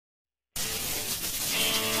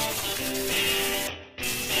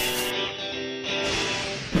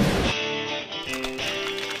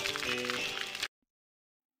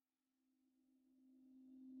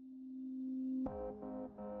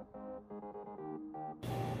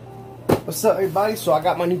What's up, everybody? So I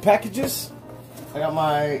got my new packages. I got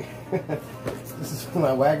my this is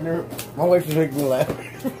my Wagner. My wife is making me laugh.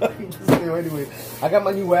 Anyway, I got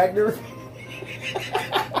my new Wagner.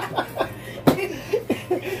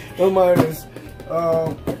 Don't mind this.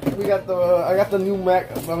 We got the I got the new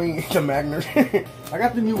the Wagner. I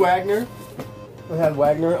got the new Wagner. We have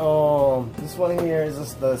Wagner. This one here is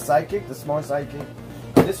just the Sidekick, the Smart Sidekick.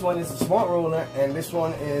 This one is the Smart Roller, and this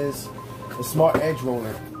one is the Smart Edge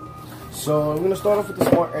Roller. So we're gonna start off with the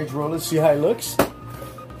Smart Edge Roller, see how it looks,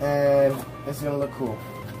 and it's gonna look cool.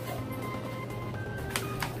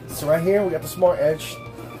 So right here we got the Smart Edge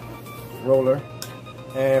Roller,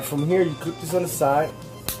 and from here you clip this on the side,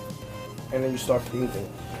 and then you start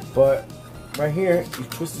painting. But right here you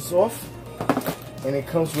twist this off, and it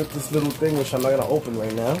comes with this little thing which I'm not gonna open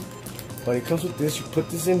right now. But it comes with this. You put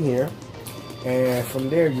this in here, and from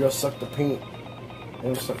there you'll suck the paint.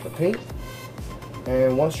 And you suck the paint.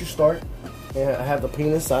 And once you start, and I have the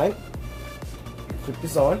paint inside, clip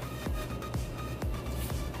this on,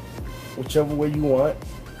 whichever way you want.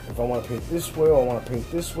 If I want to paint this way or I want to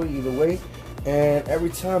paint this way, either way. And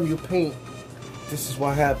every time you paint, this is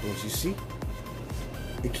what happens. You see,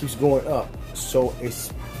 it keeps going up, so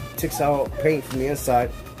it takes out paint from the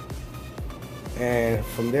inside, and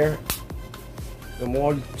from there, the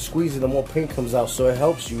more you squeeze it, the more paint comes out. So it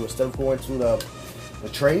helps you, instead of going through the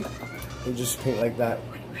tray, you just paint like that.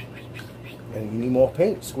 And you need more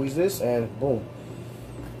paint, squeeze this, and boom.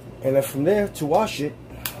 And then from there, to wash it,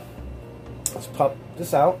 let's pop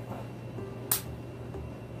this out,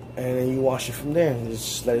 and then you wash it from there and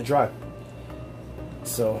just let it dry.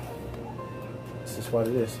 So this is what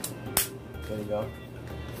it is. There you go.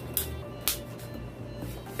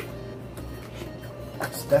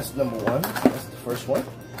 So that's number one. That's the first one.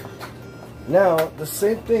 Now the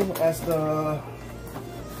same thing as the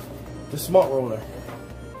Smart Roller.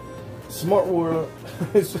 Smart Roller,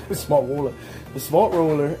 Smart Roller. The Smart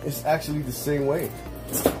Roller is actually the same way.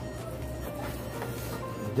 The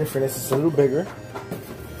difference is it's a little bigger,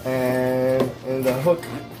 and the hook,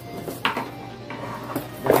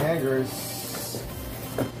 the hanger is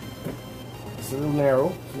it's a little narrow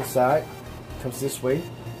on the side. It comes this way,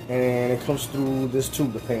 and it comes through this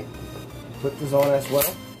tube, the paint. Put this on as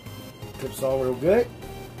well. Clips on real good.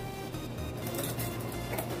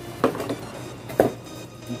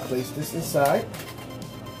 You place this inside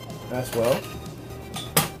as well.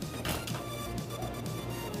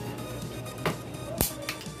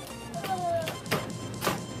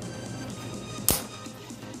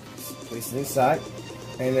 Place it inside,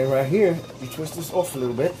 and then right here you twist this off a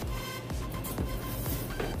little bit,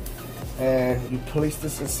 and you place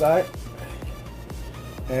this inside.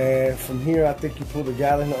 And from here, I think you pull the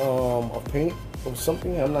gallon of paint or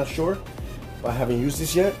something. I'm not sure, but I haven't used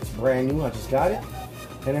this yet. It's brand new. I just got it.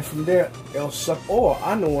 And then from there, it'll suck. Oh,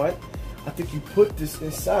 I know what. I think you put this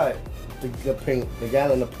inside the paint, the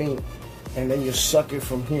gallon of paint, and then you suck it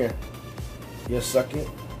from here. You suck it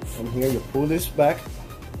from here. You pull this back,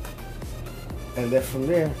 and then from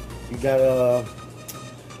there, you got a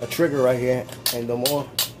trigger right here. And the more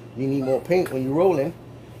you need more paint when you're rolling,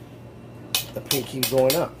 the paint keeps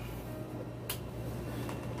going up.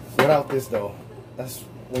 Without this though, that's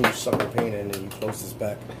when you suck the paint in and you close this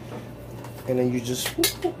back. And then you just whoop,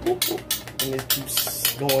 whoop, whoop, whoop, and it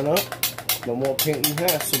keeps going up the more paint you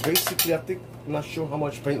have. So basically, I think, I'm not sure how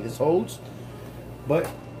much paint this holds, but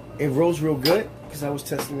it rolls real good because I was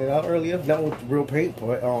testing it out earlier, not with real paint,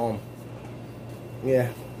 but yeah,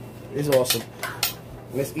 it's awesome.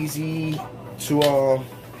 And it's easy to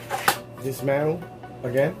dismantle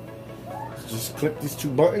again. Just clip these two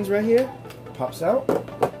buttons right here, pops out.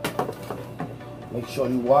 Make sure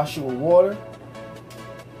you wash it with water.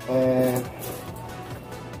 And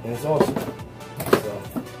it's awesome. So,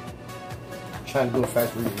 I'm trying to do a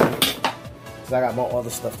fast review because I got more other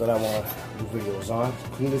stuff that I want to do videos on.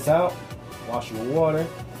 Clean this out, wash it with water,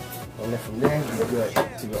 and then from there you're good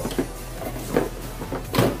to go.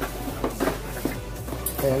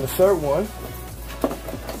 And the third one,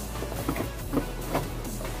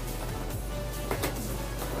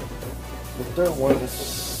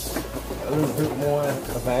 is a little bit more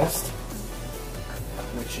advanced,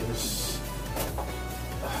 which is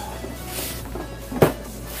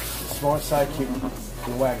Smart Sidekick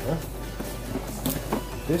from Wagner.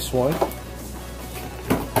 This one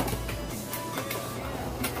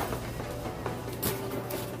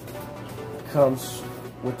comes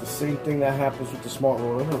with the same thing that happens with the Smart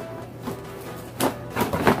Roller hook.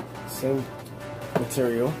 Same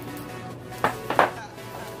material.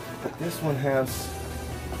 But this one has,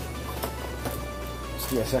 just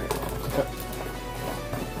give me a second.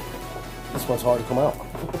 This one's hard to come out.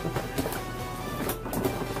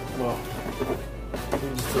 Well, let me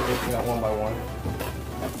just take everything out one by one.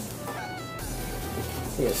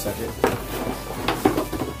 Give me a second.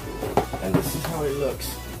 And this is how it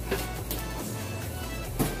looks.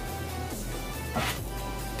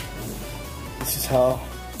 This is how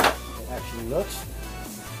it actually looks.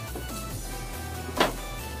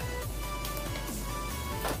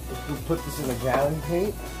 If you put this in a gallon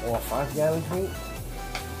paint or a 5-gallon paint,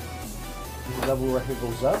 this level right here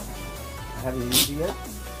goes up. I haven't used it yet.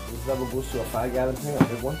 This level goes to a 5-gallon paint, a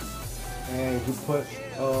big one. And you put,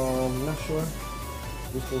 I'm not sure.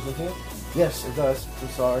 This goes in here? Yes, it does. I'm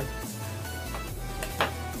sorry.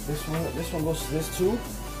 This one goes to this too.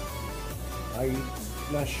 I'm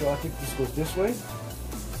not sure. I think this goes this way.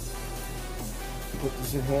 Put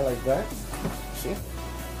this in here like that. See?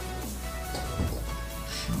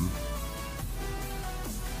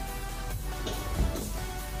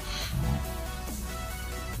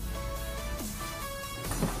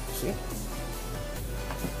 See?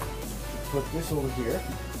 Put this over here.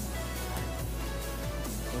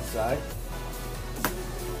 Inside.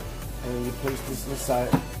 And then you place this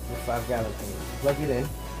inside the 5-gallon paint. Plug it in.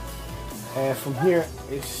 And from here,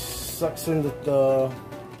 it sucks in the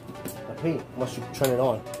paint once you turn it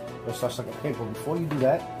on. It'll start sucking paint. But before you do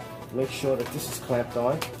that, make sure that this is clamped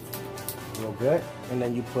on real good. And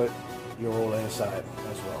then you put your roller inside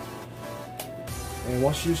as well. And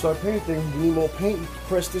once you start painting, you need more paint, you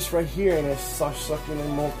press this right here and it starts sucking in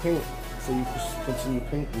more paint. So you can continue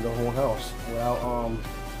painting the whole house without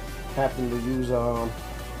having to use a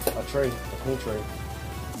tray, a paint tray.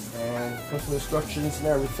 And comes with instructions and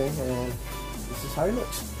everything, and this is how it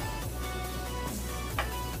looks.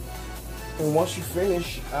 And once you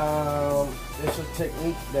finish, there's a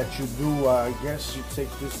technique that you do. I guess you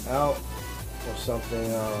take this out or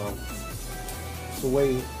something. It's a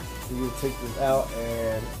way for you to take this out,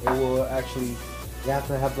 and it will actually. You have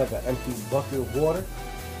to have like an empty bucket of water,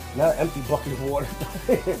 not an empty bucket of water,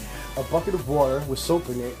 a bucket of water with soap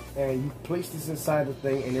in it, and you place this inside the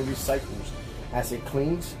thing, and it recycles as it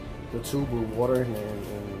cleans the tube with water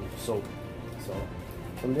and soap. So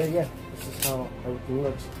from there, yeah, this is how everything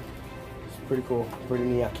looks. It's pretty cool, pretty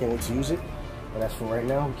neat. I can't wait to use it, but that's for right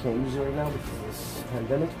now. We can't use it right now because of this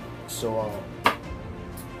pandemic. So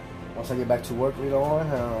once I get back to work later on,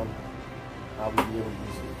 I'll be able to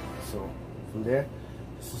use it. So from there,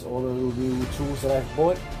 this is all the little new tools that I've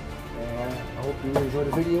bought, and I hope you enjoy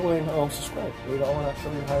the video and subscribe. Later on, I'll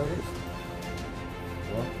show you how it is.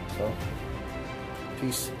 Well, so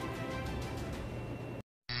peace.